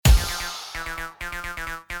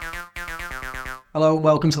Hello and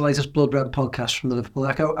welcome to the latest Blood Red podcast from the Liverpool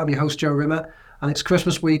Echo. I'm your host, Joe Rimmer, and it's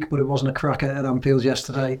Christmas week, but it wasn't a cracker at Anfield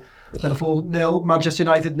yesterday. Liverpool 0, Manchester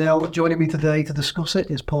United 0. Joining me today to discuss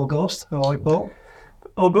it is Paul Gorst. How are you, Paul?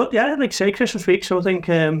 Oh, good, yeah, like I say, Christmas week, so I think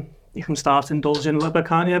you can start indulging a little bit,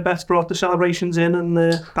 can't you? Beth brought the celebrations in, and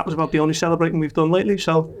that was about the only celebrating we've done lately,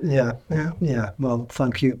 so... Yeah. Well,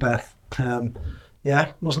 thank you, Beth.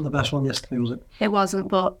 Wasn't the best one yesterday, was it? It wasn't,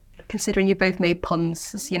 but considering you both made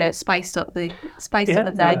puns, you know, spiced up the day.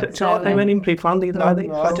 They weren't even pre-planned either, I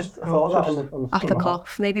think. I thought that was Off the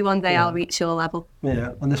cuff. Maybe one day I'll reach your level.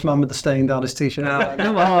 Yeah, and this man with the stain down his t-shirt. How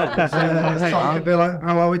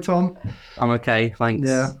are we, Tom? I'm okay, thanks.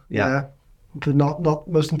 Yeah. But not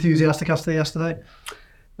most enthusiastic after yesterday?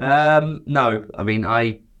 No, I mean,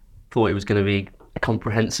 I thought it was going to be a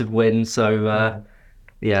comprehensive win, so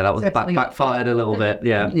that was backfired a little bit.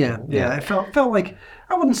 Yeah. It felt like,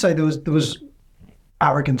 I wouldn't say there was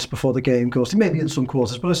arrogance before the game, of course. Maybe in some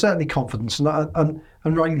quarters, but certainly confidence, and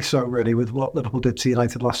rightly so, really, with what Liverpool did to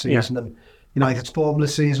United last season and United's form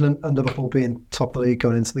this season, and Liverpool being top of the league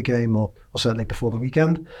going into the game, or certainly before the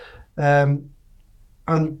weekend. And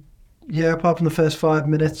apart from the first 5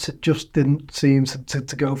 minutes, it just didn't seem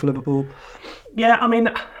to go for Liverpool. Yeah, I mean,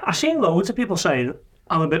 I've seen loads of people saying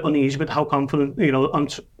I'm a bit uneasy with how confident,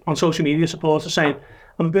 on social media, supporters saying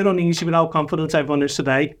I'm a bit uneasy with how confident everyone is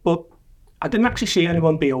today, but I didn't actually see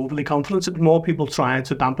anyone be overly confident. It was more people trying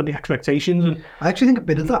to dampen the expectations. And I actually think a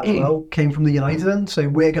bit of that as well came from the United end,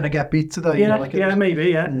 saying we're going to get beat today.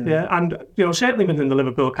 Maybe. And, certainly within the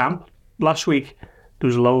Liverpool camp, last week there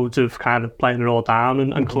was loads of kind of playing it all down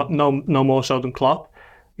and no more so than Klopp.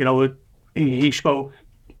 He spoke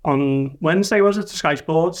on Wednesday, was it, to Sky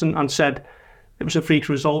Sports and said it was a freak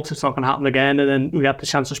result, it's not going to happen again. And then we had the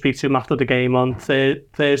chance to speak to him after the game on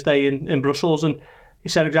Thursday in Brussels, and he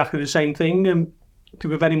said exactly the same thing. They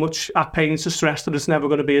were very much at pains to stress that it's never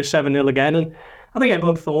going to be a 7-0 again. And I think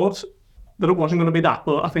everyone thought that it wasn't going to be that,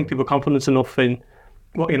 but I think they were confident enough in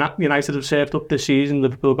what United have served up this season,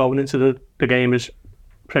 Liverpool going into the game as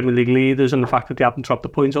Premier League leaders, and the fact that they haven't dropped the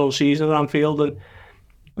points all season at Anfield.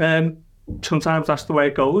 And sometimes that's the way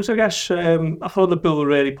it goes, I guess. I thought the Bill were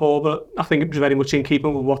really poor, but I think it was very much in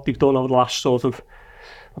keeping with what they've done over the last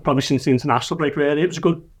probably since the international break, really. It was a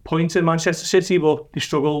good point in Manchester City, but they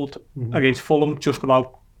struggled against Fulham, just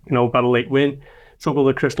about, about a late win. Struggled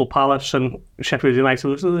with Crystal Palace, and Sheffield United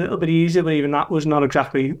was a little bit easier, but even that was not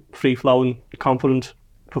exactly free-flowing, confident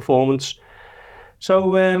performance.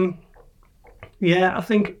 So, I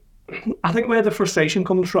think where the frustration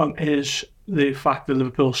comes from is the fact that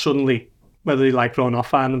Liverpool suddenly, whether they like it or not,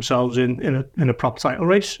 find themselves in a proper title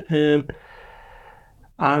race.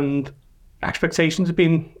 And expectations have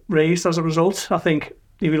been raised as a result. I think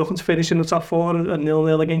if you're looking to finish in the top four, a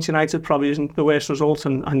 0-0 against United probably isn't the worst result,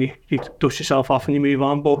 and you dust yourself off and you move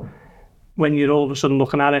on. But when you're all of a sudden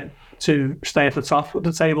looking at it to stay at the top of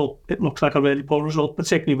the table, it looks like a really poor result,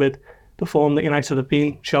 particularly with the form that United have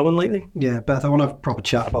been showing lately. Yeah, Beth, I want to have a proper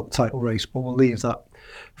chat about the title race, but we'll leave that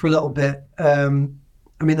for a little bit.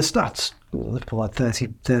 The stats, Liverpool had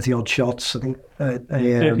 30 odd shots, I think.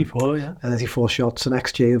 34, yeah. 34 shots, an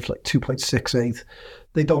XG of like 2.68.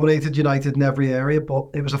 They dominated United in every area, but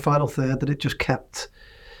it was the final third that it just kept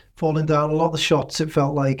falling down. A lot of the shots, it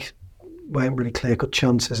felt like, weren't really clear-cut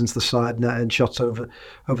chances into the side net and shots over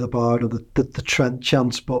the bar, or the Trent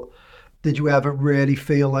chance. But did you ever really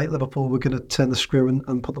feel like Liverpool were going to turn the screw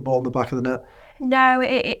and put the ball in the back of the net? No,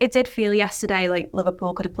 it did feel yesterday like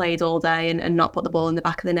Liverpool could have played all day and not put the ball in the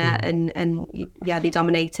back of the net, and they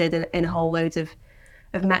dominated in a whole load of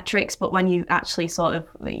metrics. But when you actually sort of,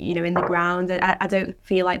 in the ground, I don't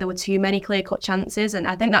feel like there were too many clear-cut chances, and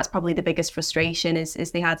I think that's probably the biggest frustration is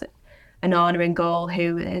they had Onana in goal,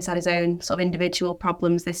 who has had his own sort of individual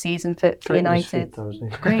problems this season for United.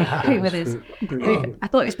 Great with his. I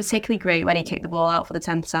thought it was particularly great when he kicked the ball out for the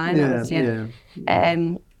 10th time.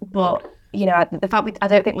 But the fact I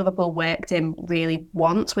don't think Liverpool worked him really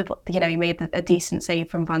once. With he made a decent save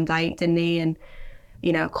from Van Dijk, didn't he? And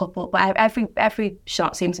a couple, but every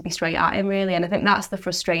shot seems to be straight at him, really. And I think that's the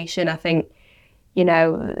frustration. I think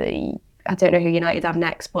I don't know who United have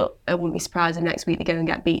next, but I wouldn't be surprised if next week they go and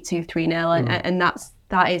get beat 2-3-0, and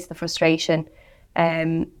that is the frustration.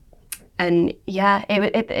 The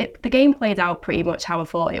game played out pretty much how I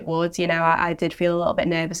thought it would. I did feel a little bit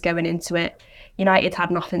nervous going into it. United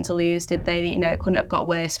had nothing to lose, did they? It couldn't have got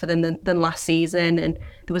worse for them than last season, and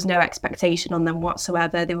there was no expectation on them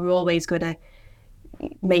whatsoever. They were always going to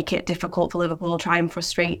make it difficult for Liverpool, try and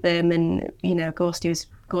frustrate them, and Gorsty's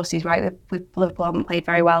right. With Liverpool haven't played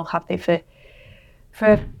very well, have they, for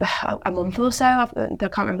for a month or so. I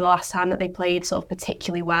can't remember the last time that they played sort of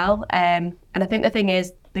particularly well. And I think the thing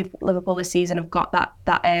is, Liverpool this season have got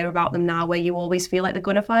that air about them now where you always feel like they're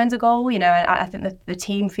going to find a goal. You know, I think the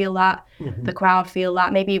team feel that, the crowd feel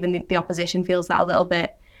that, maybe even the opposition feels that a little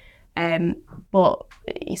bit. But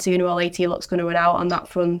sooner or later, your luck's going to run out on that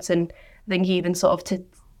front. And I think even sort of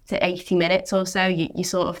to 80 minutes or so, you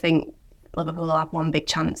sort of think Liverpool will have one big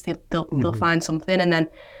chance. They'll find something. And then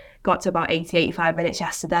got to about 80, 85 minutes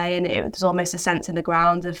yesterday, and it was almost a sense in the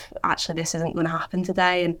ground of actually this isn't going to happen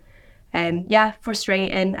today. And yeah,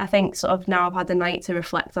 frustrating. I think sort of now I've had the night to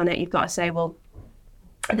reflect on it, you've got to say, well,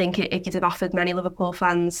 I think it could have offered many Liverpool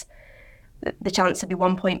fans the chance to be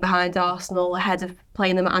 1 point behind Arsenal ahead of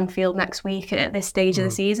playing them at Anfield next week at this stage of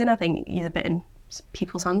the season. I think you'd have bitten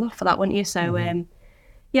people's hands off for that, wouldn't you? So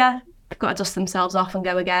yeah, they've got to dust themselves off and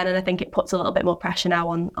go again, and I think it puts a little bit more pressure now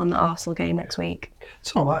on the Arsenal game next week.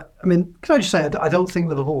 Tom, I mean, can I just say, I don't think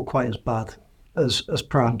Liverpool were quite as bad as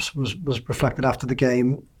perhaps was reflected after the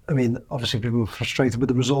game. I mean, obviously people were frustrated with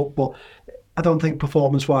the result, but I don't think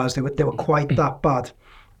performance-wise they were quite that bad.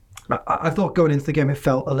 I thought going into the game it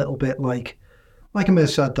felt a little bit like a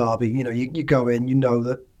Merseyside derby. You know, you go in, you know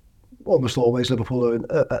that almost always Liverpool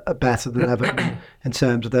are better than Everton in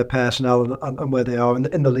terms of their personnel and where they are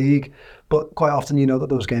in the league. But quite often you know that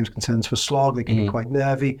those games can turn to a slog. They can be quite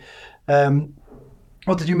nervy.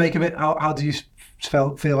 What did you make of it? How did you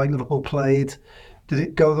feel like Liverpool played? Did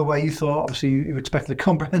it go the way you thought? Obviously, you expected a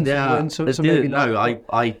comprehensive win. So maybe no,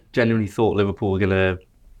 I genuinely thought Liverpool were going to...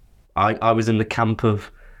 I was in the camp of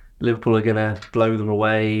Liverpool are going to blow them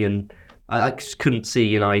away, and I just couldn't see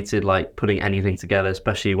United like putting anything together,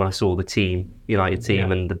 especially when I saw the United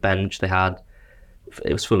team and the bench they had.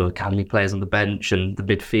 It was full of academy players on the bench, and the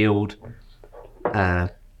midfield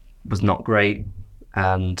was not great.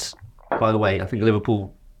 And by the way, I think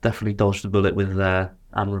Liverpool definitely dodged the bullet with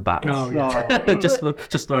Amrabat. Oh, yeah.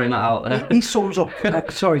 just throwing that out there. He sums up.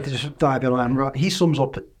 Sorry to just dive in on Amrabat. He sums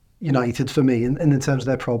up United for me in terms of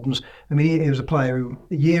their problems. I mean, he was a player who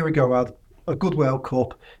a year ago had a good World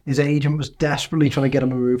Cup. His agent was desperately trying to get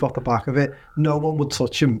him a move off the back of it. No one would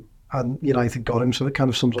touch him, and United got him, so it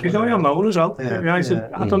kind of sums up. He's only on loan as well. United,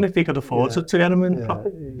 I don't know if they could afford to get him in.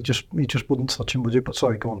 You just wouldn't touch him, would you? But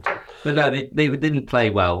sorry, go on. But no, they didn't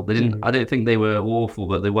play well. They didn't. I don't think they were awful,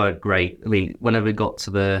 but they weren't great. I mean, whenever it got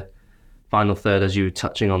to the final third, as you were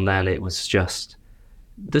touching on then, it was just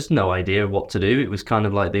there's no idea what to do. It was kind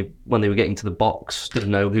of like when they were getting to the box,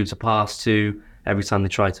 didn't know who to pass to. Every time they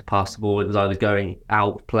tried to pass the ball, it was either going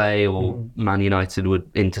out play or Man United would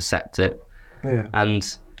intercept it. Yeah.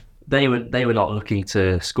 And they were not looking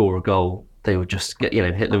to score a goal. They would just hit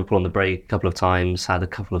Liverpool on the break a couple of times, had a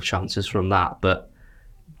couple of chances from that, but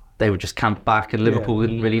they would just camp back, and Liverpool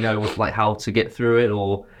didn't really know how to get through it.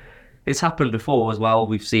 Or it's happened before as well.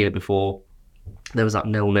 We've seen it before. There was that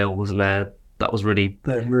 0-0, wasn't there? That was really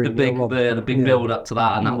the big build up to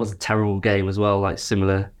that, and that was a terrible game as well. Like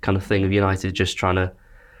similar kind of thing of United just trying to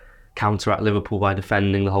counteract Liverpool by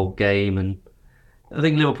defending the whole game, and I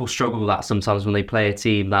think Liverpool struggle with that sometimes when they play a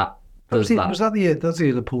team that does that. Was that the year? That's the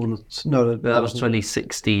year Liverpool. No, that was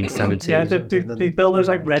 2016, 17. Yeah, they built those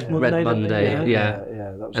like Red Monday. Yeah,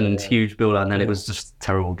 and huge build up, and then it was just a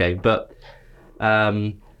terrible game. But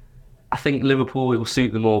I think Liverpool, it will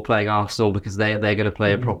suit them more playing Arsenal because they're going to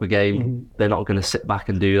play a proper game. They're not going to sit back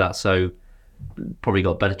and do that. So probably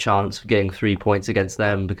got a better chance of getting 3 points against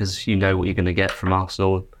them because you know what you're going to get from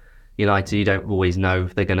Arsenal. United, you don't always know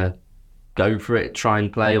if they're going to go for it, try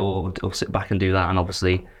and play, or sit back and do that. And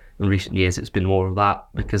obviously, in recent years, it's been more of that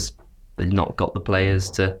because they've not got the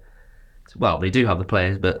players to. Well, they do have the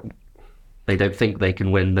players, but they don't think they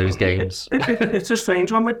can win those games. It's a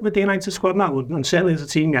strange one with the United squad now, and certainly as a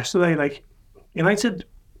team yesterday. Like United,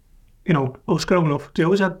 us growing up, they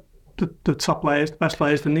always had the top players, the best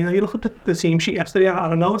players. And you look at the team sheet yesterday. I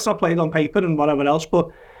don't know, it's not played on paper and whatever else, but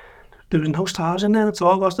there was no stars in there at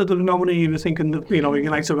all. Was there? There was nobody you were thinking that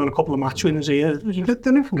United have got a couple of match winners here. The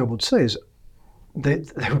only thing I would say is they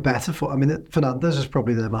were better for. I mean, Fernandes is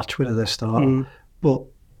probably their match winner this start, but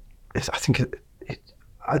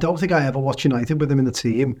I don't think I ever watch United with him in the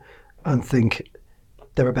team and think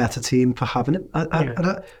they're a better team for having him.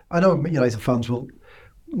 I know United fans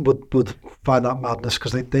would find that madness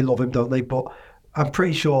because they love him, don't they? But I'm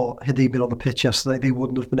pretty sure had he been on the pitch yesterday, they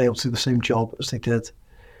wouldn't have been able to do the same job as they did.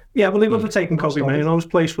 Yeah, well, he would have taken Kobe Maino's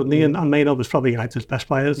place, wouldn't he? And Maino was probably United's best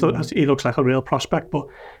player. So he looks like a real prospect. But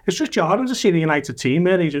it's just jarring to see the United team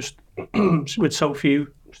really just with so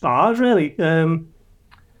few stars, really.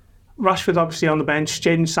 Rashford obviously on the bench.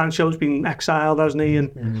 Jadon Sancho's been exiled, hasn't he?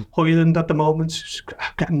 And Højlund at the moment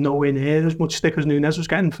getting nowhere near as much stick as Núñez was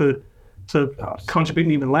getting for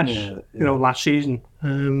contributing even less, you know, last season.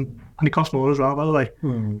 And he cost more as well, by the way.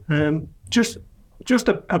 Just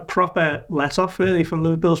a proper let-off, really, from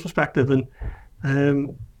Liverpool's perspective.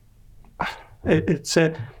 And it's,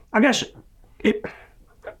 I guess, if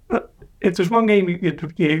there's one game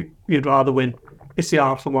you'd rather win, it's the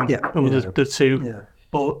Arsenal one. The two. Yeah.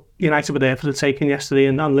 But United were there for the taking yesterday,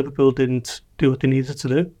 and Liverpool didn't do what they needed to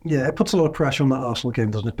do. Yeah, it puts a lot of pressure on that Arsenal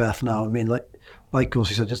game, doesn't it, Beth? Now, I mean, like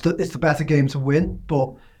Gussie said, it's the better game to win,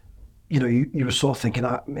 but you know, you were sort of thinking,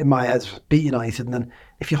 in my head, beat United, and then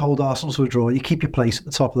if you hold Arsenal to a draw, you keep your place at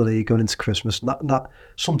the top of the league going into Christmas. And that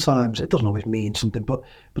sometimes, it doesn't always mean something, but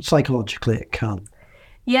psychologically it can.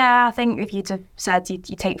 Yeah, I think if you'd have said you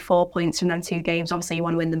take 4 points from them 2 games, obviously you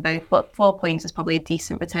want to win them both, but 4 points is probably a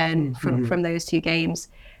decent return from those 2 games.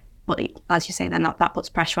 But as you say, then that puts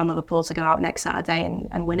pressure on Liverpool to go out next Saturday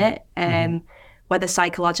and win it. Whether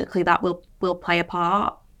psychologically that will play a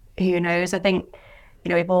part, who knows? I think, you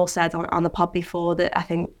know, we've all said on the pod before that I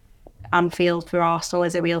think Anfield for Arsenal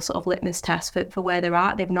is a real sort of litmus test for where they're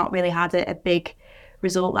at. They've not really had a big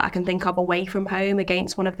result that I can think of away from home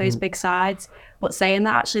against one of those big sides. But saying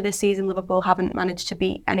that, actually this season Liverpool haven't managed to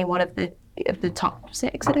beat any one of the top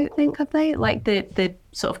 6, I don't think, have they? Like the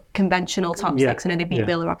sort of conventional top 6. I know they beat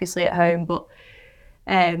Villa obviously at home, but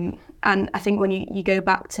and I think when you go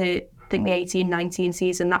back to the 18-19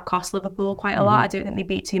 season, that cost Liverpool quite a lot. I don't think they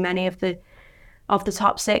beat too many of the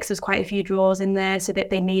top 6. There's quite a few draws in there, so that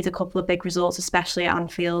they need a couple of big results, especially at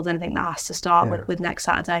Anfield, and I think that has to start with next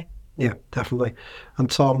Saturday. Yeah, definitely. And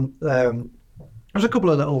Tom, there's a couple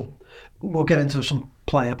of little, we'll get into some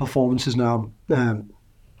player performances now. A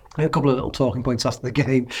couple of little talking points after the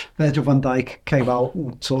game. Virgil van Dijk came out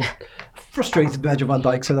and sort of frustrated Virgil van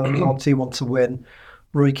Dijk, said only one team wants to win.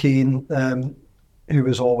 Roy Keane, who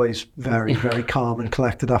was always very, very calm and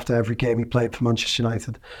collected after every game he played for Manchester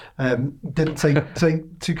United, didn't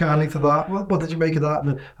take too kindly to that. What did you make of that?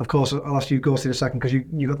 And of course, I'll ask you, Gussie, in a second, because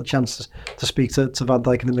you got the chance to speak to Van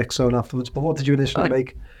Dijk in the mix zone afterwards. But what did you initially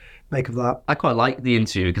make of that? I quite like the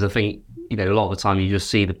interview because I think, you know, a lot of the time you just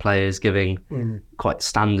see the players giving quite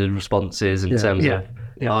standard responses in terms of,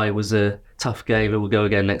 it was a tough game, it will go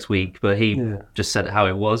again next week. But he just said it how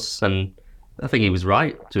it was, and I think he was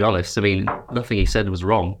right, to be honest. I mean, nothing he said was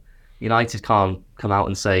wrong. United can't come out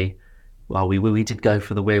and say, well, we did go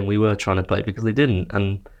for the win, we were trying to play, because they didn't.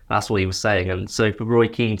 And that's what he was saying. And so for Roy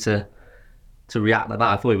Keane to react like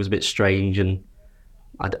that, I thought it was a bit strange. And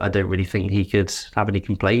I don't really think he could have any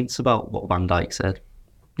complaints about what Van Dijk said.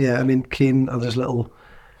 Yeah, I mean, Keane,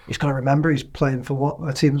 he's got to remember he's playing for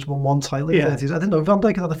a team that's won 1 title in 30s. I didn't know Van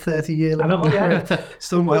Dijk had a 30-year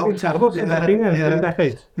still well. Terrible. But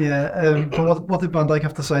what did Van Dijk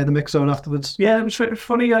have to say in the mix zone afterwards? Yeah, it was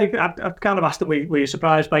funny. I kind of asked him, were you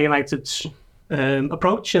surprised by United's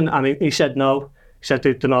approach? And he said no. He said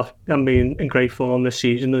they're not being in great form this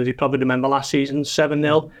season. As you probably remember last season,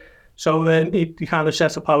 7-0. So he kind of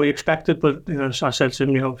set up how he expected. But you know, I said to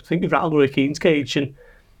him, you know, I think you've rattled Roy Keane's cage. And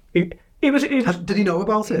did he know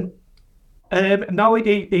about it? No,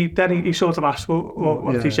 he sort of asked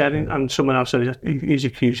what he said, and someone else said he's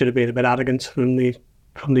accused of being a bit arrogant from the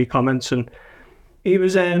comments, and he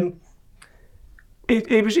was in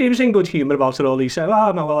good humour about it all. He said,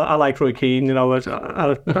 "Oh no, I like Roy Keane, you know,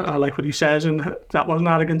 I like what he says, and that wasn't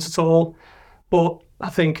arrogance at all." But I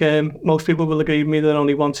think most people will agree with me that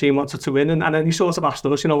only one team wanted to win, and then he sort of asked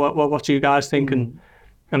us, you know, what do you guys think? And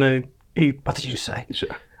what did you say?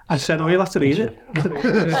 I said, you'll have to read it. To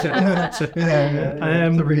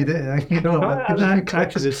read it, you know. I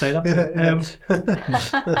did say that.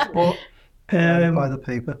 By the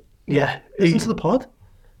paper. Yeah. Listen to the pod.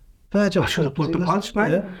 Virgil. I should have plugged the pod,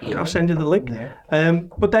 mate. Yeah. I'll send you the link. Yeah.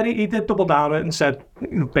 But then he did double down on it and said,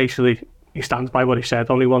 you know, basically, he stands by what he said.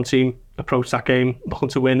 Only one team approached that game looking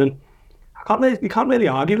to win, and you can't really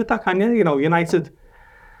argue with that, can you? You know, United.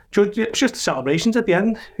 It's just the celebrations at the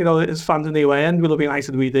end, you know, as fans in the away end, we love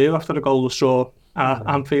United, we do, after the goalless draw at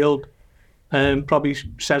Anfield. Probably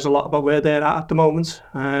says a lot about where they're at the moment.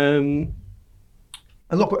 And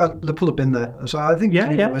look, Liverpool have been there. So I think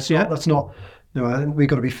that's not, you know, I think we've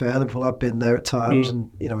got to be fair. Liverpool have been there at times,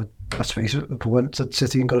 and, you know, let's face it, Liverpool went to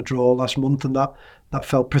City and got a draw last month, and that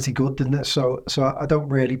felt pretty good, didn't it? So I don't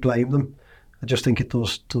really blame them. I just think it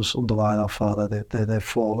does underline how far they've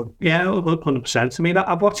fallen. Yeah, 100%. I mean,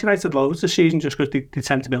 I've watched United loads this season just because they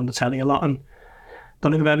tend to be on the telly a lot, and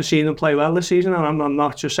don't think I've ever seen them play well this season. And I'm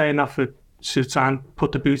not just saying that to try and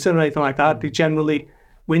put the boot in or anything like that. They generally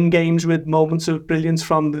win games with moments of brilliance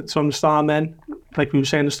from the star men. Like we were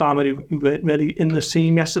saying, the star men who were really in this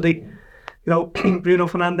team yesterday. You know, Bruno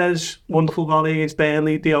Fernandes, wonderful volley against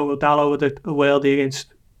Burnley. Diogo Dalot with a worldie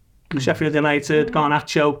against Sheffield United,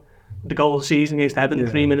 Garnacho, the goal of the season against Everton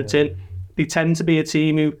 3 minutes in. They tend to be a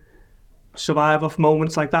team who survive off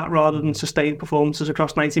moments like that rather than sustained performances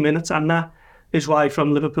across 90 minutes, and that is why,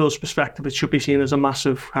 from Liverpool's perspective, it should be seen as a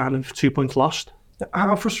massive kind of 2 points lost.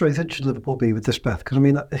 How frustrated should Liverpool be with this, Beth? Because, I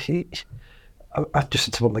mean, I just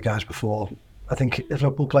said to one of the guys before, I think if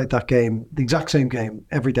Liverpool played that game, the exact same game,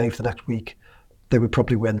 every day for the next week, they would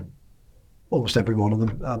probably win almost every one of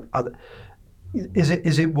them.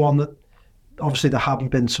 Is it one that, obviously there haven't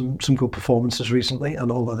been some good performances recently, and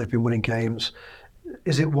although they've been winning games,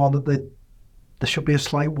 is it one that there should be a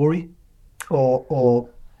slight worry? Or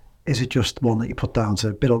is it just one that you put down to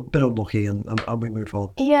a bit unlucky and we move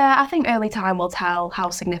on? Yeah, I think early time will tell how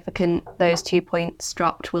significant those 2 points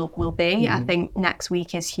dropped will be. I think next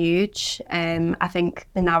week is huge. I think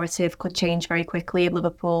the narrative could change very quickly if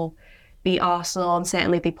Liverpool beat Arsenal, and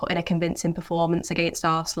certainly if they put in a convincing performance against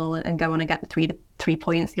Arsenal and go on and get the three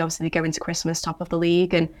points. They obviously go into Christmas top of the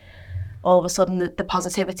league, and all of a sudden the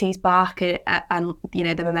positivity's back, and you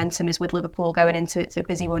know the momentum is with Liverpool going into a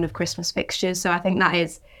busy run of Christmas fixtures. So I think that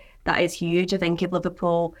is huge. I think if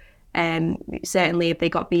Liverpool, certainly if they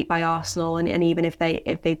got beat by Arsenal, and even if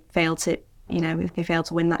they fail to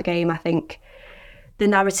win that game, I think the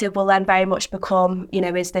narrative will then very much become,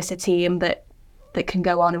 is this a team that can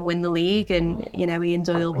go on and win the league? And Ian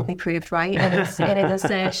Doyle will be proved right in his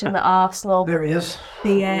assertion that Arsenal. There he is.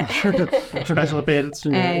 Special appearance.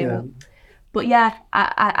 But yeah,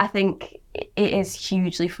 I think it is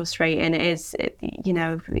hugely frustrating. It is,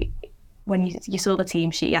 when you saw the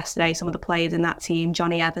team sheet yesterday, some of the players in that team,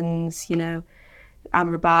 Johnny Evans,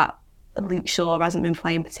 Amrabat, Luke Shaw hasn't been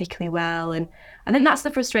playing particularly well, and I think that's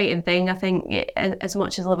the frustrating thing. I think as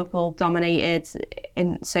much as Liverpool dominated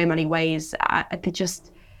in so many ways, they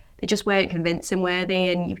just weren't convincing, were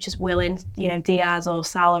they? And you're just willing, Diaz or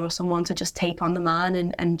Salah or someone to just take on the man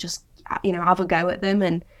and just have a go at them,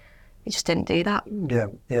 and they just didn't do that.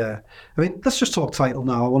 Yeah. I mean, let's just talk title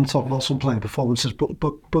now. I want to talk about some playing performances,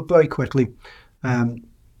 but very quickly,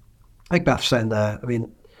 like Beth's saying there, I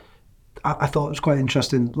mean, I thought it was quite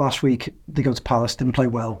interesting. Last week, they go to Palace, didn't play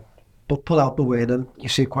well, but pull out the win, and you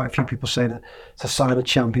see quite a few people saying that it's a sign of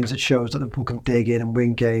champions. It shows that Liverpool can dig in and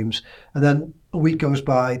win games. And then a week goes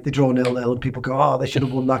by, they draw 0-0, and people go, oh, they should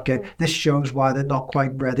have won that game. This shows why they're not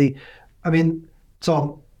quite ready. I mean,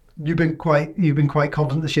 Tom, you've been quite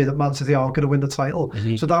confident this year that Man City aren't going to win the title.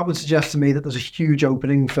 Mm-hmm. So that would suggest to me that there's a huge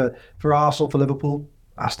opening for Arsenal, for Liverpool,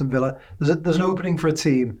 Aston Villa. There's an opening for a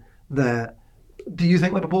team there. Do you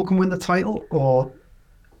think Liverpool can win the title, or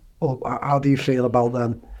how do you feel about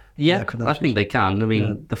them? Yeah, I think they can. I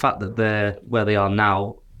mean, the fact that they're where they are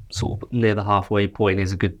now, sort of near the halfway point,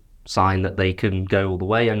 is a good sign that they can go all the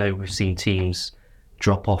way. I know we've seen teams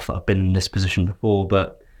drop off that have been in this position before,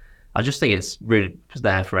 but I just think it's really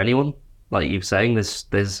there for anyone. Like you're saying, there's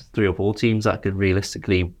 3 or 4 teams that could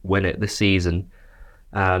realistically win it this season,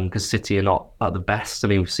 because City are not at the best. I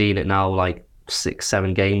mean, we've seen it now, like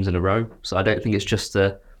 6-7 games in a row. So I don't think it's just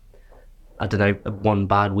a one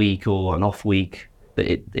bad week or an off week.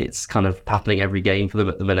 That it's kind of happening every game for them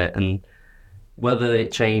at the minute. And whether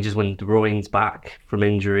it changes when De Bruyne's back from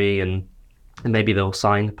injury, and maybe they'll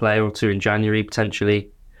sign a player or two in January potentially.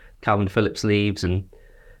 Calvin Phillips leaves, and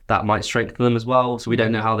that might strengthen them as well. So we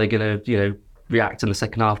don't know how they're going to react in the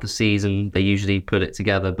second half of the season. They usually put it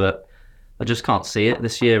together, but I just can't see it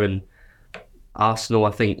this year. And Arsenal,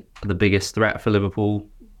 I think, are the biggest threat for Liverpool.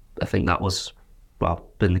 I think that was,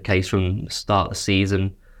 been the case from the start of the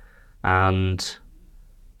season. And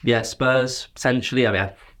yeah, Spurs, potentially. I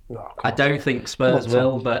mean, I don't think Spurs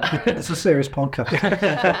will, but it's a serious podcast.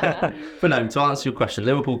 But no, to answer your question,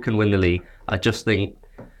 Liverpool can win the league. I just think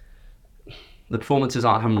the performances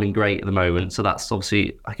haven't been great at the moment, so that's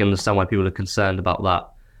obviously, I can understand why people are concerned about that.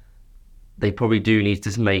 They probably do need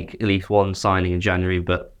to make at least one signing in January,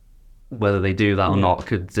 but whether they do that or not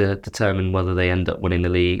could determine whether they end up winning the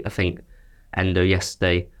league. I think Endo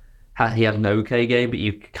yesterday, he had an okay game, but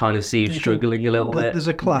you kind of see him struggling a little bit. There's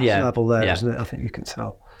a class level there, isn't it? I think you can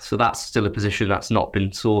tell. So that's still a position that's not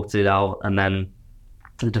been sorted out. And then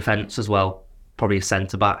the defence as well, probably a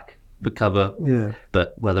centre-back would cover. Yeah.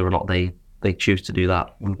 But whether or not they choose to do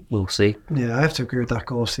that, we'll see. Yeah, I have to agree with that,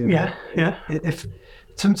 Gorsi. Yeah. If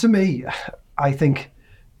to me, I think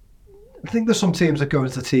there's some teams that go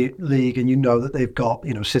into the league and that they've got,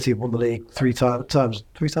 City have won the league three times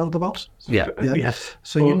about. Yeah. Yes.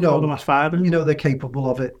 So the last 5. They're capable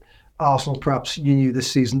of it. Arsenal, perhaps you knew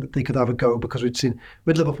this season that they could have a go, because we'd seen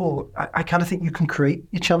with Liverpool, I kind of think you can create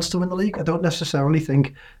your chance to win the league. I don't necessarily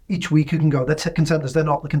think each week you can go, they're contenders, they're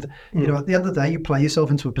not. At the end of the day, you play yourself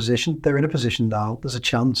into a position. They're in a position now, there's a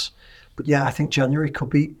chance. But yeah, I think January could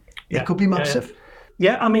be it could be massive.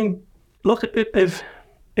 Yeah, I mean, look, if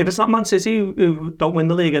it's not Man City who don't win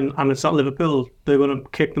the league and it's not Liverpool, they're going to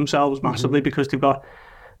kick themselves massively because they've got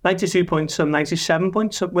 92 points and 97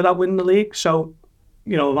 points without winning the league. So,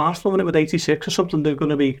 if Arsenal win it with 86 or something, they're going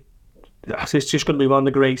to be... It's just going to be one of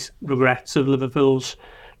the great regrets of Liverpool's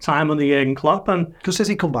time on the year in Klopp. Because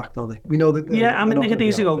City come back, don't they? We know that... they could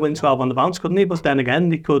easily go win 12 on the bounce, couldn't they? But then again,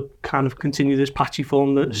 they could kind of continue this patchy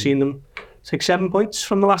form that's seen them take 7 points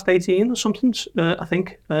from the last 18 or something, I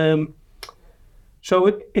think.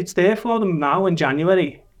 So it's there for them now in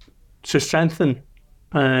January to strengthen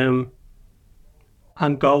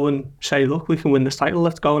and go and say, look, we can win this title.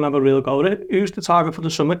 Let's go and have a real go at it. Who's the target for the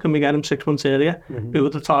summer? Can we get him 6 months earlier? Who are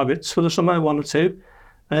the targets for the summer? 1 or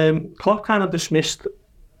 2? Klopp kind of dismissed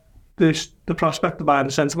the prospect of buying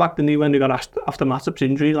the centre-back, didn't he, when he got asked after Matip's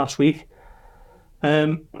injury last week.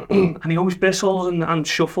 And he always bristles and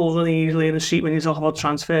shuffles uneasily in his seat when you talk about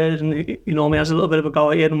transfers, and he normally has a little bit of a go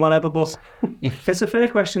at you and whatever, but it's a fair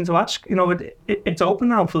question to ask. It's open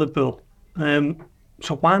now for Liverpool.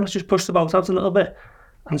 So why not just push the boat out a little bit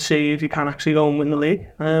and see if you can actually go and win the league?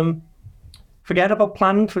 Forget about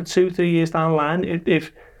planning for 2-3 years down the line. If they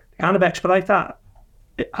kind of expedite that,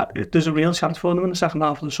 there's a real chance for them in the second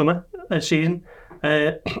half of the summer season.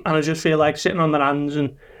 And I just feel like sitting on their hands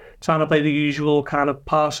and trying to play the usual kind of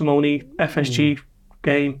parsimony FSG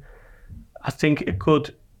game, I think it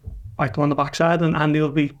could bite them on the backside, and Andy will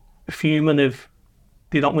be fuming if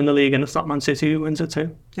they don't win the league and it's not Man City who wins it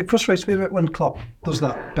too. It frustrates me a bit when Klopp does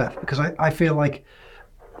that, Beth, because I feel like,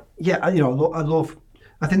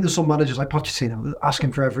 I think there's some managers like Pochettino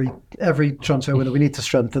asking for every transfer window, we need to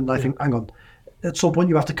strengthen. I think, hang on, at some point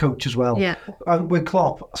you have to coach as well. Yeah. And with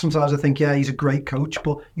Klopp, sometimes I think, he's a great coach,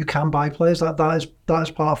 but you can buy players. That is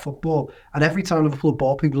part of football. And every time Liverpool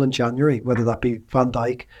bought people in January, whether that be Van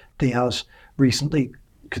Dijk, Diaz, recently,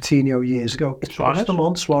 Coutinho years ago, it's pushed them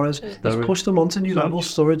on, Suarez, it's pushed them on to new levels,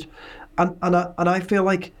 Sturridge. And I feel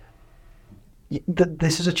like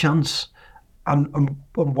this is a chance. And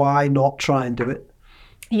why not try and do it?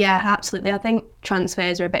 Yeah, absolutely. I think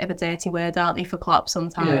transfers are a bit of a dirty word, aren't they, for Klopp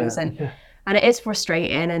sometimes? And it is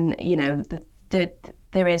frustrating, and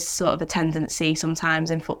there is sort of a tendency sometimes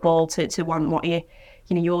in football to want what you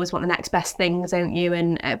always want the next best things, don't you?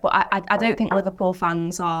 And but I don't think Liverpool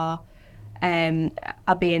fans are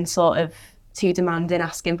being sort of too demanding,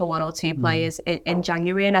 asking for 1 or 2 players in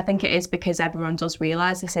January, and I think it is because everyone does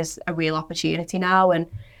realise this is a real opportunity now. And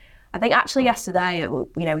I think actually yesterday,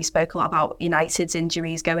 we spoke a lot about United's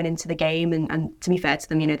injuries going into the game, and to be fair to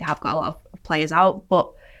them, they have got a lot of players out,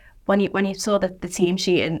 but when you saw the team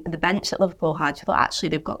sheet and the bench that Liverpool had, you thought actually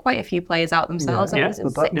they've got quite a few players out themselves.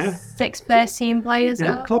 Six first team players.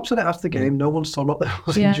 Yeah, Klopp said it after the game. No one's told about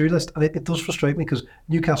the injury list, and it does frustrate me because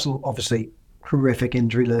Newcastle, obviously, horrific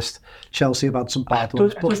injury list. Chelsea have had some bad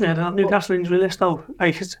ones. Doesn't it? That Newcastle injury list though.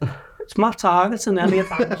 It's Matt Targett and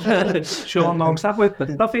Elliot Sean Longstaff. With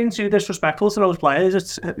nothing too disrespectful to those players.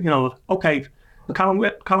 It's okay.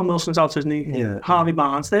 Callum Wilson's out, isn't he? Yeah. Harvey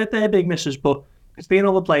Barnes. They're big misses, but it's been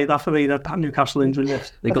overplayed that for me, that Newcastle injury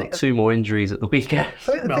list. They got 2 more injuries at the weekend.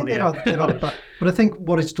 But I think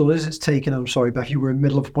what it's done is it's taken, I'm sorry, Beck, you were in the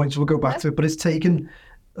middle of a point, so we'll go back to it, but it's taken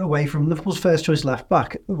away from Liverpool's first choice left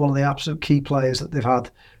back, one of the absolute key players that they've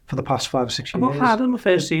had for the past 5 or 6 years. I've had them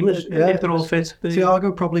first teamers, if they're all fit.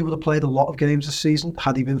 Thiago probably would have played a lot of games this season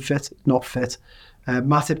had he been fit, not fit.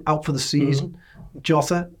 Matip out for the season.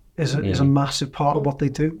 Jota is a massive part of what they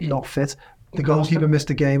do, not fit. The goalkeeper missed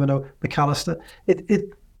a game. I know McAllister.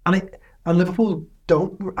 And Liverpool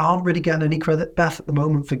aren't really getting any credit, Beth, at the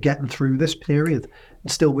moment for getting through this period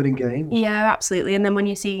and still winning games. Yeah, absolutely. And then when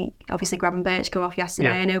you see obviously Gravenberch go off yesterday,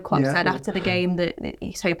 I know Klopp said after the game that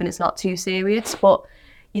he's hoping it's not too serious. But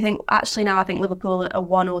you think actually now I think Liverpool are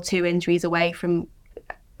 1 or 2 injuries away from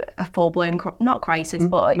a full-blown not crisis,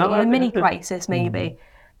 but a mini crisis maybe.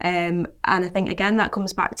 And I think again that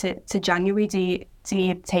comes back to January. Do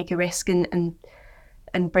you take a risk and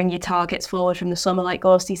bring your targets forward from the summer, like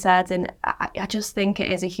Ghosty said? And I just think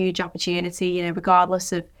it is a huge opportunity,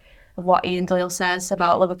 regardless of what Ian Doyle says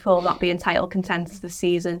about Liverpool not being title contenders this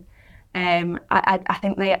season. I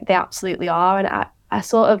think they absolutely are, and I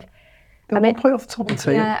sort of I'm in off the top of the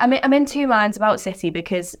table. Yeah, I'm in 2 minds about City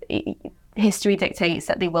because history dictates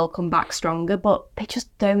that they will come back stronger, but they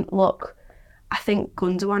just don't look. I think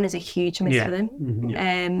Gundogan is a huge miss for them.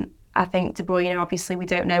 Mm-hmm. I think De Bruyne, obviously, we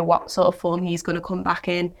don't know what sort of form he's going to come back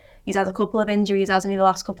in. He's had a couple of injuries, hasn't he, the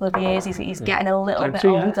last couple of years? He's getting a little bit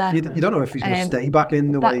older. You don't know if he's going to stay back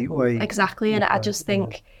in the way. Exactly, and I just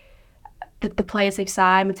think the players they've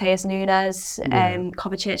signed, Mateus Nunes,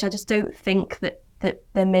 Kovacic, I just don't think that the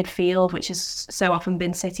midfield, which has so often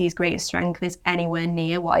been City's greatest strength, is anywhere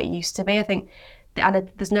near what it used to be. I think,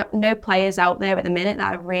 and there's no players out there at the minute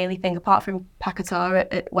that I really think, apart from Paquetá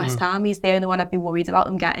at West Ham, he's the only one I'd be worried about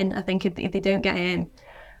them getting. I think if they don't get him,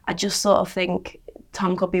 I just sort of think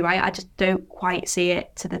Tom could be right. I just don't quite see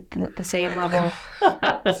it to the same level.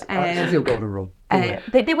 He'll go on a run.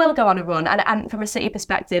 They will go on a run, and from a City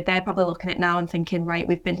perspective, they're probably looking at it now and thinking, right,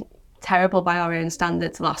 we've been terrible by our own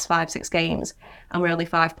standards the last 5-6 games, and we're only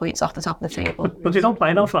 5 points off the top of the table. But they don't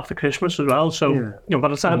play now for after Christmas as well, so by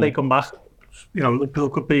the time they come back, Liverpool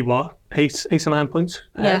could be what, 8 or 9 points.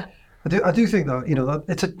 Yeah. I do think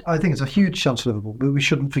that I think it's a huge chance for Liverpool, but we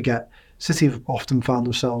shouldn't forget City have often found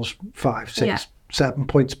themselves 5, 6, 7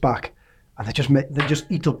 points back, and they just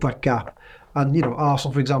eat up that gap. And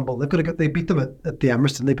Arsenal, for example, they beat them at the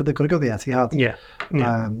Emirates, didn't they? But they've got to go to the Etihad. Yeah.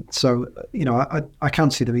 So I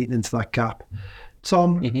can't see them eating into that gap.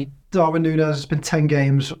 Tom, Darwin Núñez has been 10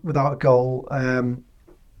 games without a goal. I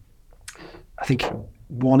think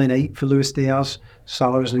 1 in 8 for Luis Diaz.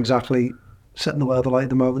 Salah isn't exactly setting the world alight at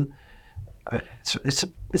the moment. It's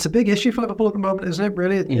a big issue for Liverpool at the moment, isn't it?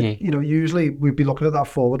 Really, usually we'd be looking at that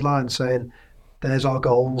forward line saying, "There's our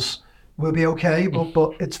goals. We'll be okay,"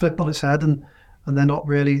 but it's flipped on its head, and they're not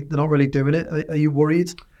really doing it. Are you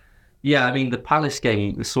worried? Yeah, I mean the Palace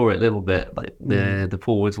game, we saw it a little bit. Like the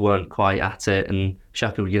forwards weren't quite at it, and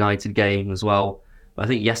Sheffield United game as well. But I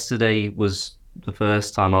think yesterday was the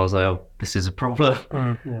first time I was like, "Oh, this is a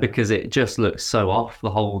problem," because it just looked so off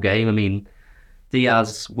the whole game. I mean,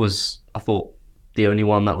 Diaz was, I thought, the only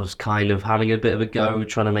one that was kind of having a bit of a go,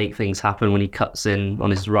 trying to make things happen when he cuts in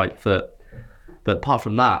on his right foot. But apart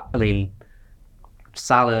from that, I mean,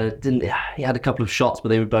 Salah he had a couple of shots, but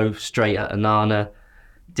they were both straight at Onana.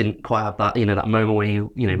 Didn't quite have that, that moment where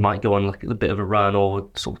he, might go on like a bit of a run or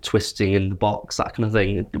sort of twisting in the box, that kind of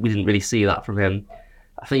thing. We didn't really see that from him.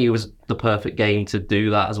 I think it was the perfect game to do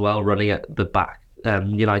that as well, running at the back,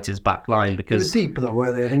 United's back line, because... It was deep though,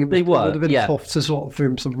 weren't they? I think it would have been tough to sort of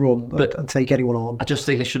through some run and take anyone on. I just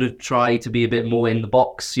think they should have tried to be a bit more in the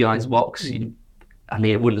box, United's box. I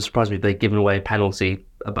mean, it wouldn't surprise me if they'd given away a penalty,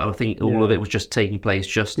 but I think all of it was just taking place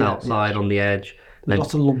just outside on the edge. There's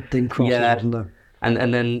lots of lumped-in crosses, wasn't there? And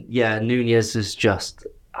then, Núñez is just...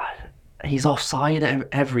 He's offside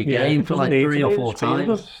every game for like 3 or 4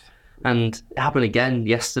 times. And it happened again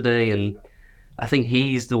yesterday, and I think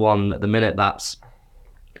he's the one at the minute that's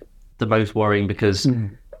the most worrying, because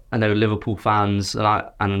I know Liverpool fans, and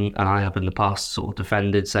I have in the past sort of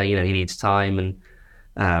defended, saying, he needs time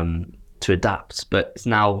and... to adapt, but it's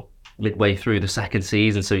now midway through the second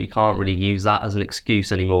season, so you can't really use that as an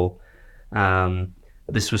excuse anymore.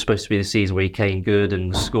 This was supposed to be the season where he came good and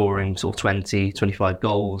was scoring sort of 20, 25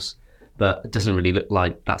 goals, but it doesn't really look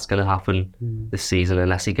like that's going to happen this season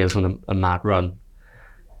unless he goes on a mad run.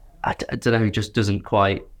 I don't know, he just doesn't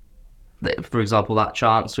quite... For example, that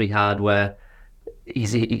chance we had where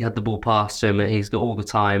he had the ball past him, he's got all the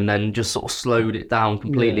time, then just sort of slowed it down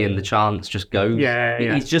completely and the chance just goes.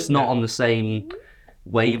 He's just not on the same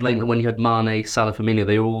wavelength. When you had Mane, Salah, Firmino,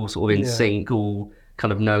 they were all sort of in sync, all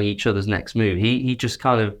kind of knowing each other's next move. He just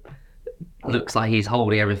kind of looks like he's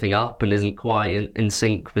holding everything up and isn't quite in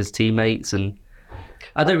sync with his teammates. And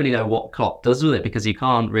I don't really know what Klopp does with it, because you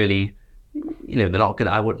can't really, they're not going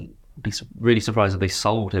to... I wouldn't be really surprised if they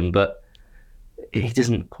sold him, but he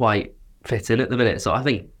doesn't quite fit in at the minute. So I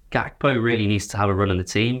think Gakpo really needs to have a run in the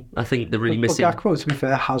team. I think they're really missing... But Gakpo, to be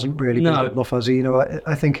fair, hasn't really been enough, has he?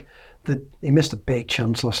 I think that he missed a big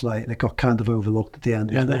chance last night and it got kind of overlooked at the end,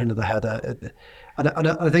 the end of the header. And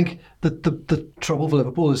I think the trouble for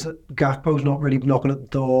Liverpool is that Gakpo's not really knocking at the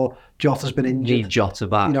door. Jota's been injured. Need Jota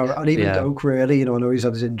back. And even Doak, really. I know he's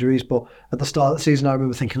had his injuries, but at the start of the season, I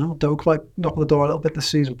remember thinking, Doak might knock on the door a little bit this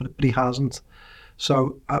season, but he hasn't.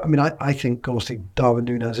 So, I mean, I think obviously Darwin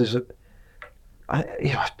Núñez is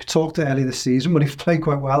I talked earlier this season when he played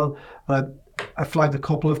quite well, and I flagged a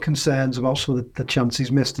couple of concerns about some of the chances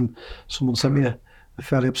he's missed, and someone sent me a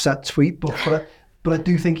fairly upset tweet. But I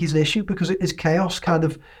do think he's an issue, because it's chaos kind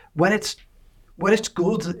of when it's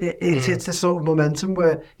good, it's this sort of momentum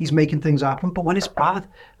where he's making things happen. But when it's bad,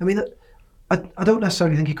 I mean, I don't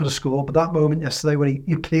necessarily think he could have scored, but that moment yesterday when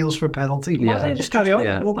he appeals for a penalty, just carry on.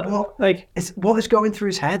 Yeah. What is going through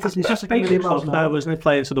his head? It's just like basic stuff there, wasn't it?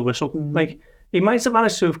 Playing to the whistle, he might have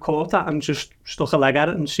managed to have caught that and just stuck a leg at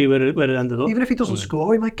it and see where it ended up. Even if he doesn't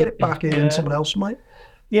score, he might get it back in, and someone else might.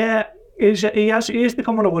 Yeah, he is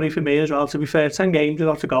becoming a worry for me as well. To be fair, 10 games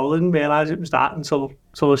without a goal. I didn't realise it was that until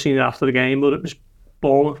I seen it after the game. But it was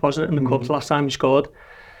Bournemouth, wasn't it, in the cups last time he scored?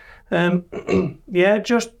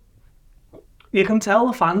 Just you can tell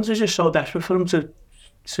the fans are just so desperate for him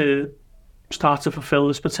to start to fulfil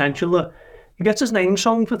his potential, that he gets his name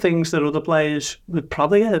sung for things that other players would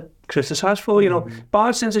probably get criticised for. You know,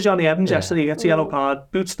 barred since Johnny Evans yesterday, he gets a yellow card,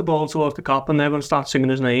 boots the ball towards the cop, and everyone starts singing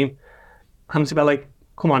his name. And it's about like,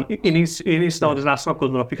 come on, he needs to know that that's not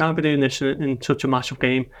good enough. You can't be doing this in such a massive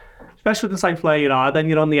game. Especially with the type of player you are, then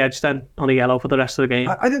you're on the edge then, on a yellow for the rest of the game.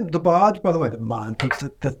 I think the barge, by the way, the man,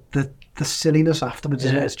 the silliness afterwards,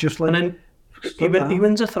 it's just like... And then he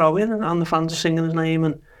wins a throw-in and the fans are singing his name,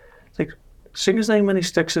 and it's like, sing his name when he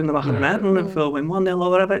sticks in the back of the net and Liverpool win 1-0 or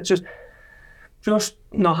whatever. It's just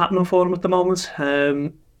not happening for him at the moment.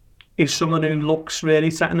 He's someone who looks really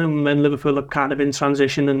threatening when Liverpool are kind of in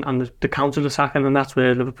transition and the counter-attacking, and that's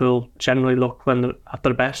where Liverpool generally look when they're at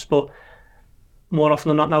their best. But more often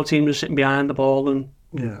than not now, teams are sitting behind the ball,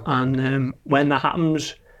 and when that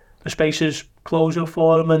happens, the spaces close up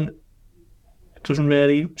for them and it doesn't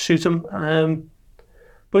really suit him.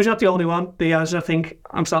 But he's not the only one. Diaz, I think,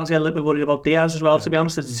 I'm starting to get a little bit worried about Diaz as well, to be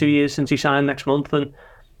honest. It's 2 years since he signed next month, and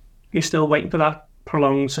he's still waiting for that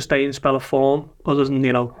prolonged, sustained spell of form, other than,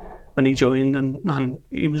 you know, when he joined, and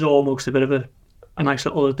he was almost a bit of a nice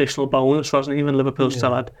little additional bonus, wasn't he? When Liverpool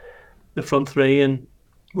still had the front three and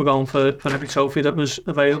we're going for every trophy that was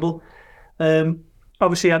available.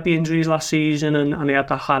 Obviously he had the injuries last season, and he had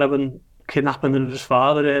that harrowing kidnapping of his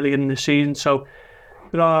father earlier in the season, so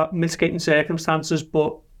there are mitigating circumstances,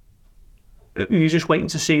 but you're just waiting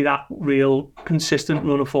to see that real consistent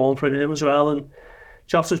run of form for him as well. And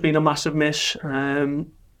Jota's been a massive miss, and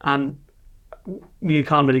you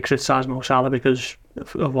can't really criticise Mo Salah because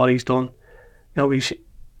of what he's done. You know, you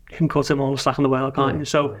can cut him all the slack in the world, can't you?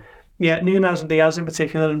 So yeah, Núñez and Diaz in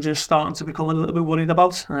particular, I'm just starting to become a little bit worried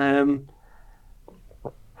about.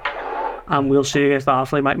 And we'll see against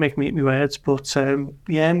Arsenal, might make me eat my words, but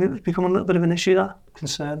it's become a little bit of an issue, that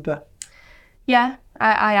concern. But yeah,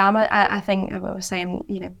 I am. I think I was saying,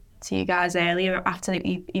 you know, to you guys earlier, after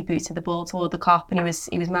he booted the ball toward the cop, and he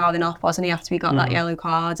was mouthing off, wasn't he, after he got that yellow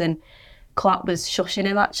card, and Klopp was shushing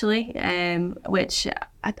him actually, which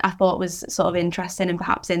I thought was sort of interesting and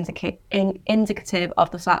perhaps indicative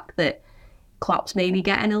of the fact that Klopp's maybe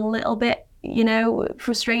getting a little bit, you know,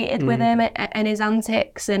 frustrated with him and his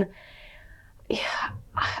antics. And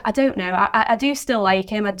I don't know. I do still like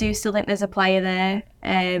him. I do still think there's a player there.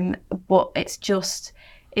 But it's just,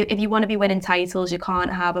 if you want to be winning titles, you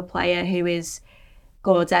can't have a player who is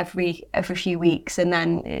good every few weeks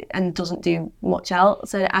and doesn't do much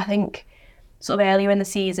else. And I think sort of earlier in the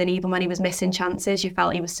season, even when he was missing chances, you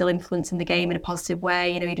felt he was still influencing the game in a positive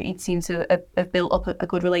way. You know, he'd seemed to have built up a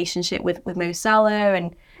good relationship with Mo Salah,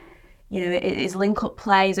 and you know, his link-up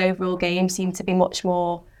play, his overall game seemed to be much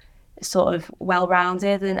more sort of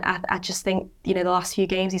well-rounded. And I just think, you know, the last few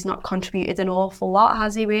games he's not contributed an awful lot,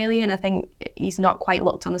 has he really? And I think he's not quite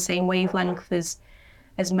looked on the same wavelength as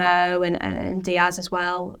Mo and Diaz as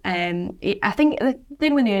well. I think the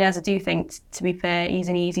thing with Núñez, I do think, to be fair, he's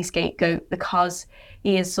an easy scapegoat because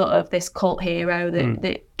he is sort of this cult hero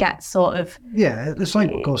that gets sort of... Yeah, it's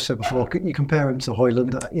like what Gus said before, you compare him to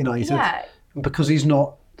Højlund at United, because he's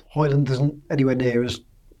not... Højlund isn't anywhere near as,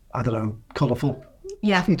 I don't know, colourful.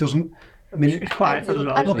 Yeah. He doesn't... I mean, it's quiet as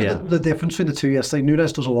well. Look at the difference between the two yesterday.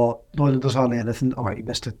 Núñez does a lot, Højlund does hardly anything. All right, he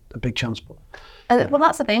missed a big chance, but... Well,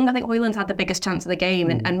 that's the thing. I think Højlund had the biggest chance of the game,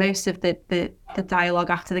 and most of the dialogue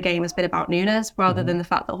after the game has been about Núñez rather than the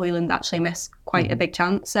fact that Højlund actually missed quite a big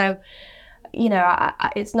chance. So, you know,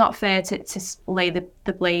 it's not fair to lay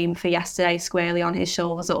the blame for yesterday squarely on his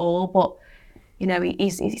shoulders at all. But, you know,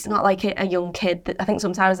 he's not like a young kid. I think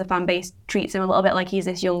sometimes the fan base treats him a little bit like he's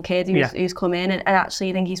this young kid who's come in, and actually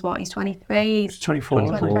I think he's 23? He's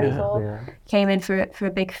 24. 24. Came in for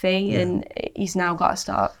a big fee, and he's now got to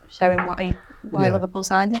start showing why Liverpool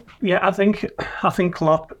signed him. Yeah, I think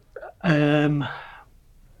Klopp. I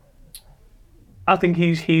think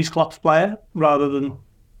he's Klopp's player rather than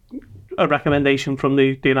a recommendation from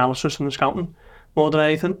the analysis and the scouting more than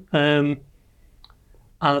anything. And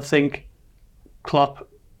I think Klopp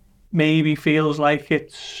maybe feels like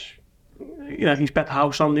it's, you know, he's bet the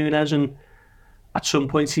house on Núñez, and at some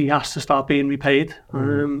point he has to start being repaid.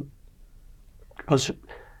 Because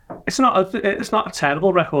it's not a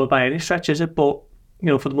terrible record by any stretch, is it? But, you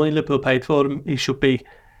know, for the money Liverpool paid for him, he should be,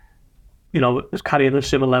 you know, carrying a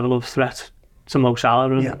similar level of threat to Mo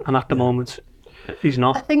Salah, and at the moment he's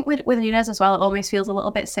not. I think with Núñez as well, it almost feels a little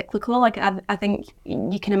bit cyclical. Like I think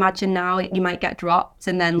you can imagine now you might get dropped,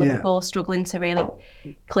 and then Liverpool struggling to really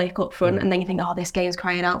click up front, and then you think, oh, this game's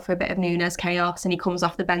crying out for a bit of Núñez chaos, and he comes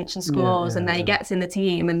off the bench and scores, and then he gets in the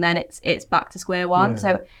team, and then it's back to square one.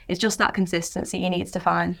 So it's just that consistency he needs to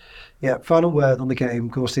find. Yeah, final word on the game,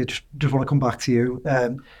 of course. I just want to come back to you.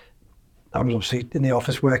 I was obviously in the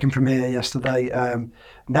office working from here yesterday.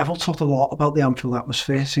 Neville talked a lot about the Anfield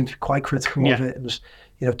atmosphere, seemed to be quite critical of it. It was,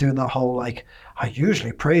 doing that whole, like, I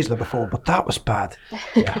usually praise Liverpool, but that was bad.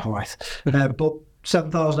 Yeah, all right. But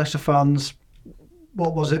 7,000 extra fans,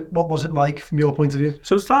 what was it like from your point of view?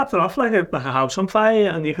 So it started off like a house on fire,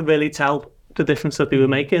 and you could really tell the difference that they were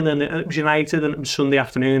making. And it was United, and it was Sunday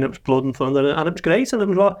afternoon, it was blood and thunder, and it was great, and it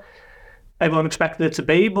was what everyone expected it to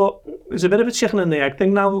be. But it's a bit of a chicken and the egg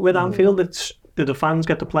thing now with Anfield. It's, do the fans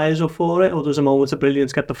get the players up for it, or does a moment of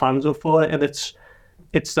brilliance get the fans up for it? And it's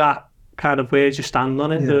that kind of where you stand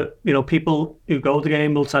on it. That, people who go to the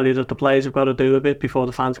game will tell you that the players have got to do a bit before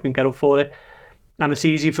the fans can get up for it. And it's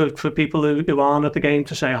easy for people who aren't at the game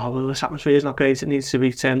to say, oh, well, this atmosphere is not great, it needs to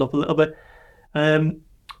be turned up a little bit. I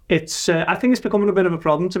think it's becoming a bit of a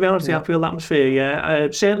problem, to be honest, the Anfield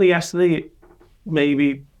atmosphere, certainly yesterday,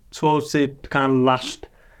 maybe towards the kind of last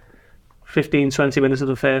 15-20 minutes of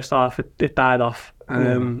the first half, it died off,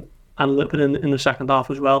 and a little bit in the second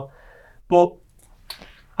half as well. But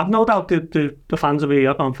I've no doubt the fans will be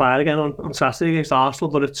on fire again on Saturday against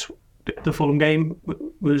Arsenal, but the Fulham game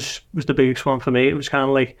was the biggest one for me. It was kind of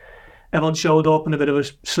like everyone showed up in a bit of a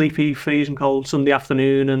sleepy, freezing cold Sunday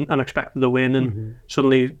afternoon and expected to win, and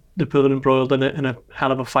suddenly they're put embroiled in a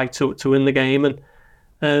hell of a fight to win the game.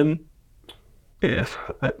 And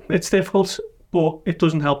it's difficult, but it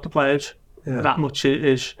doesn't help the players. That much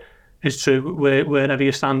is true wherever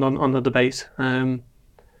you stand on the debate.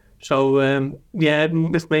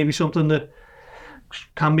 It's maybe something that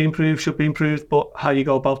can be improved, should be improved, but how you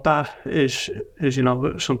go about that is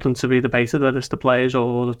something to be debated, whether it's the players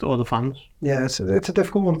or the fans. Yeah, it's a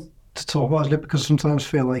difficult one to talk about, isn't it? Because sometimes I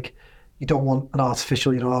feel like you don't want an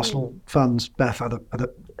artificial, Arsenal fans, Beth,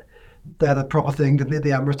 they're the proper thing, didn't they, the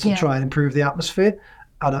Emirates, to try and improve the atmosphere.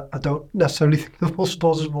 And I don't necessarily think the full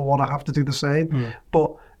supporters will want to have to do the same,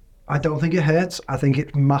 but I don't think it hurts. I think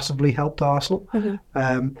it massively helped Arsenal.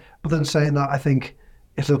 But then saying that, I think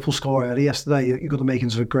if Liverpool score early yesterday, you've got the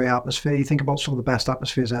makings of a great atmosphere. You think about some of the best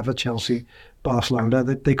atmospheres ever, Chelsea, Barcelona,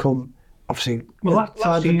 they come, obviously... Well,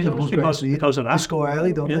 last season was because of that. They score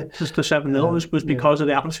early, don't they? Just the 7-0 was because of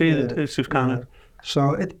the atmosphere. It's just kind of...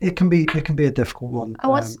 So it can be a difficult one. I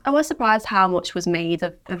was surprised how much was made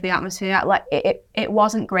of the atmosphere. Like it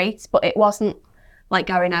wasn't great, but it wasn't like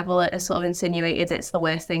Gary Neville has sort of insinuated it's the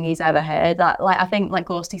worst thing he's ever heard. I think, like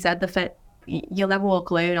Gorsty said, you'll never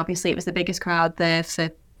walk alone. Obviously, it was the biggest crowd there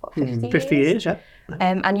for 50 years. Yeah.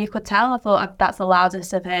 And you could tell. I thought that's the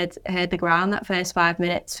loudest I've heard the ground that first 5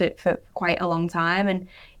 minutes for quite a long time, and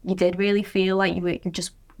you did really feel like you were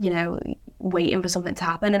just waiting for something to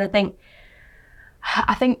happen. And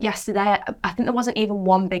I think yesterday, I think there wasn't even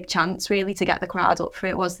one big chance really to get the crowd up for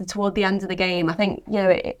it. Was toward the end of the game. I think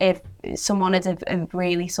if someone had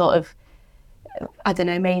really sort of, I don't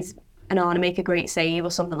know, made Onana make a great save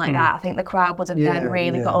or something like that, I think the crowd would have then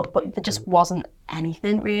really got up, but there just wasn't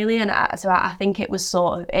anything really. And so I think it was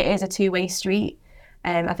it is a two-way street.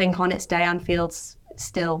 I think on its day, Anfield's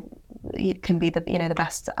still, it can be the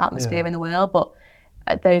best atmosphere in the world, but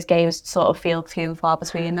those games sort of feel few and far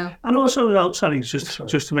between now. And also,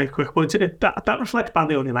 just to make a quick point, that reflects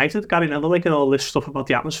badly on United. Gary Neville making all this stuff about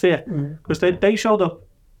the atmosphere, because they showed up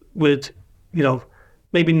with,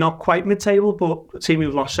 maybe not quite mid-table, but a team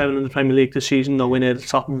who've lost 7 in the Premier League this season, no winner at the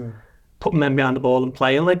top, putting men behind the ball and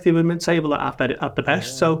playing like they were mid-table at the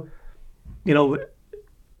best. So,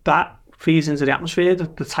 that feeds into the atmosphere,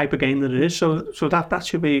 the type of game that it is. So that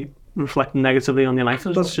should be reflecting negatively on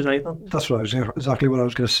United. That's exactly what I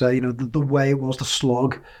was going to say. The way it was, the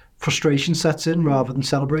slog, frustration sets in rather than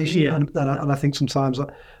celebration, and I think sometimes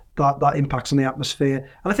that impacts on the atmosphere.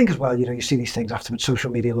 And I think as well, you see these things afterwards.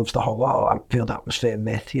 Social media loves the whole Anfield atmosphere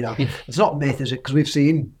myth. It's not a myth, is it? Because we've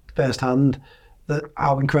seen firsthand that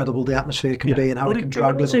how incredible the atmosphere can be and how it can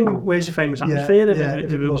drag Liverpool. Where's your famous atmosphere?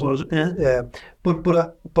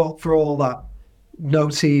 But for all that, no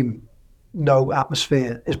team, no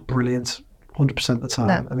atmosphere is brilliant 100% of the time.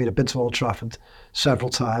 No. I mean, I've been to Old Trafford several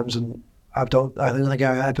times, and I don't think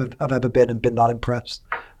I've ever been that impressed.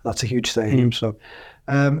 That's a huge stadium. So,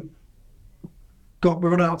 we're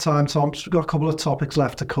running out of time, Tom. We've got a couple of topics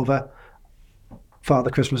left to cover.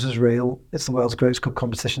 Father Christmas is real. It's the world's greatest cup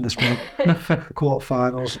competition this week.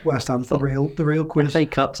 Quarterfinals, West Ham's the real quiz. FA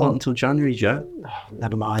Cup's not until January, Joe.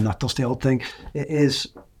 Never mind that dusty old thing. It is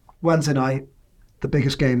Wednesday night. The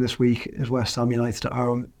biggest game this week is West Ham United at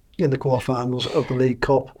home in the quarterfinals of the League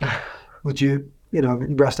Cup. Would you,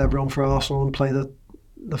 rest everyone for Arsenal and play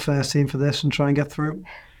the first team for this and try and get through?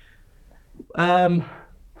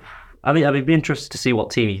 I'd be interested to see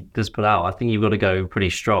what team he does put out. I think you've got to go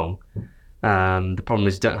pretty strong. The problem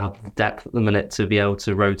is you don't have the depth at the minute to be able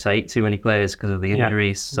to rotate too many players because of the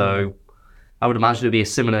injuries. So I would imagine it'd be a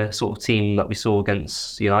similar sort of team that we saw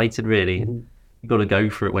against United, really. You've got to go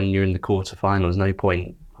for it when you're in the quarterfinals. No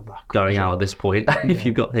point going out at this point if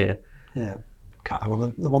you've got here. Yeah. God, I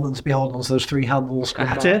want them to be holding on to those three handles.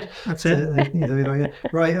 That's it.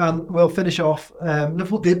 Right, and we'll finish off.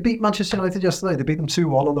 Liverpool did beat Manchester United yesterday. They beat them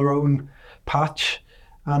 2-1 on their own patch.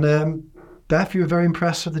 And Beth, you were very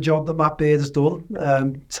impressed with the job that Matt Beard has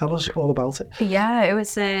done. Tell us all about it. Yeah, it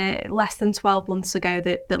was less than 12 months ago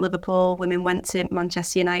that Liverpool women went to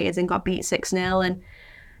Manchester United and got beat 6-0. And,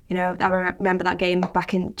 you know, I remember that game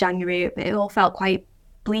back in January. It all felt quite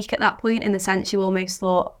bleak at that point, in the sense you almost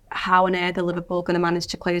thought, how on earth are Liverpool going to manage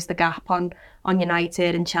to close the gap on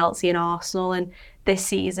United and Chelsea and Arsenal? And this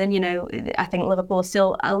season, you know, I think Liverpool's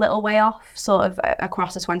still a little way off, sort of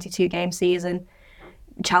across a 22-game season,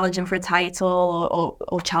 challenging for a title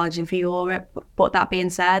or challenging for Europe. But that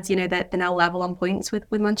being said, you know, they're now level on points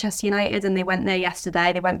with Manchester United, and they went there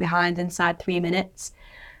yesterday. They went behind inside 3 minutes.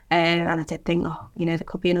 And I did think, you know, there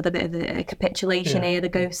could be another bit of a capitulation here, the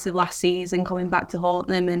ghosts of last season coming back to haunt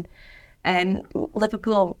them. And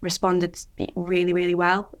Liverpool responded really, really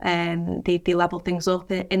well. They levelled things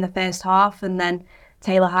up in the first half, and then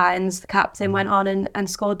Taylor Hines, the captain, went on and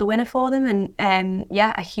scored the winner for them. And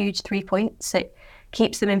a huge 3 points. It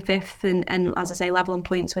keeps them in fifth and as I say, level on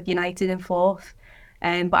points with United in fourth.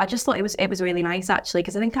 But I just thought it was really nice, actually,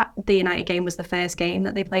 because I think the United game was the first game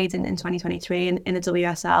that they played in 2023 in the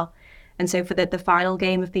WSL. And so for the final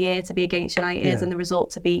game of the year to be against United and the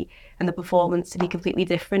result to be, and the performance to be completely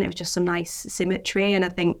different, it was just some nice symmetry. And I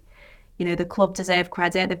think, you know, the club deserve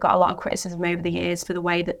credit. They've got a lot of criticism over the years for the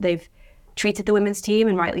way that they've treated the women's team,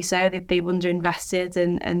 and rightly so. They've underinvested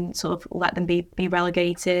and sort of let them be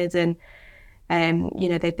relegated. And, you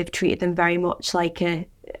know, they've treated them very much like a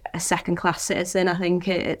second-class citizen, I think,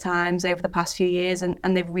 at times over the past few years. And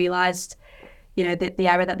they've realised, you know, the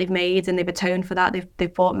error that they've made, and they've atoned for that.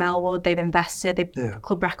 They've bought Melwood, they've invested,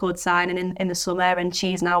 club record signing in the summer, and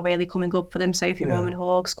she's now really coming up for them. Sophie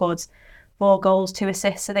Roman-Hawke scored 4 goals, 2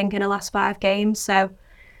 assists, I think, in the last 5 games. So,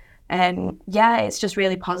 it's just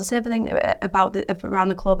really positive, I think, about around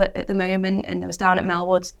the club at the moment. And I was down at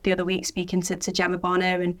Melwood the other week speaking to Gemma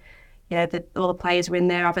Bonner, and, you know, all the players were in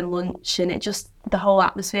there having lunch, and it just, the whole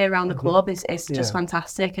atmosphere around the club is just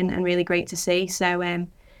fantastic and really great to see. So,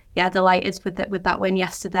 delighted with that win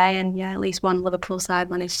yesterday, and at least one Liverpool side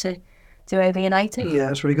managed to do over United. Yeah,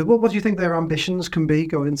 it's really good. What do you think their ambitions can be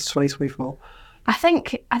going into 2024? I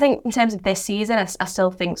think in terms of this season, I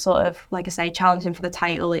still think, sort of, like I say, challenging for the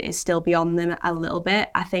title is still beyond them a little bit.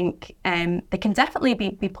 I think they can definitely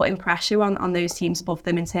be putting pressure on those teams above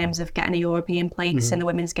them in terms of getting a European place in the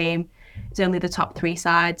women's game. It's only the top 3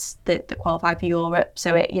 sides that qualify for Europe,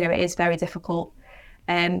 so it is very difficult.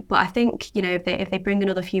 But I think, you know, if they bring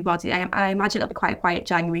another few bodies, I imagine it'll be quite a quiet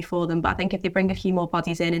January for them. But I think if they bring a few more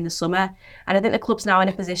bodies in the summer, and I think the club's now in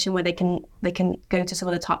a position where they can go to some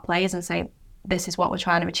of the top players and say, this is what we're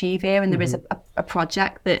trying to achieve here, and there is a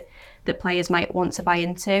project that players might want to buy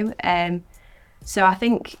into. So I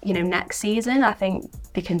think, you know, next season, I think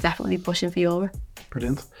they can definitely be pushing for Europe.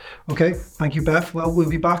 Brilliant. Okay, thank you, Beth. Well, we'll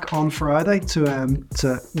be back on Friday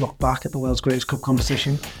to look back at the World's Greatest Cup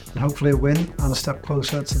competition, and hopefully a win and a step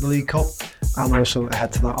closer to the League Cup, and also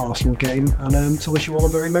ahead to that Arsenal game, and to wish you all a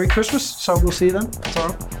very Merry Christmas. So we'll see you then.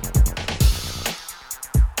 Ta-ra.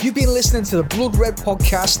 You've been listening to the Blood Red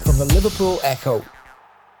podcast from the Liverpool Echo.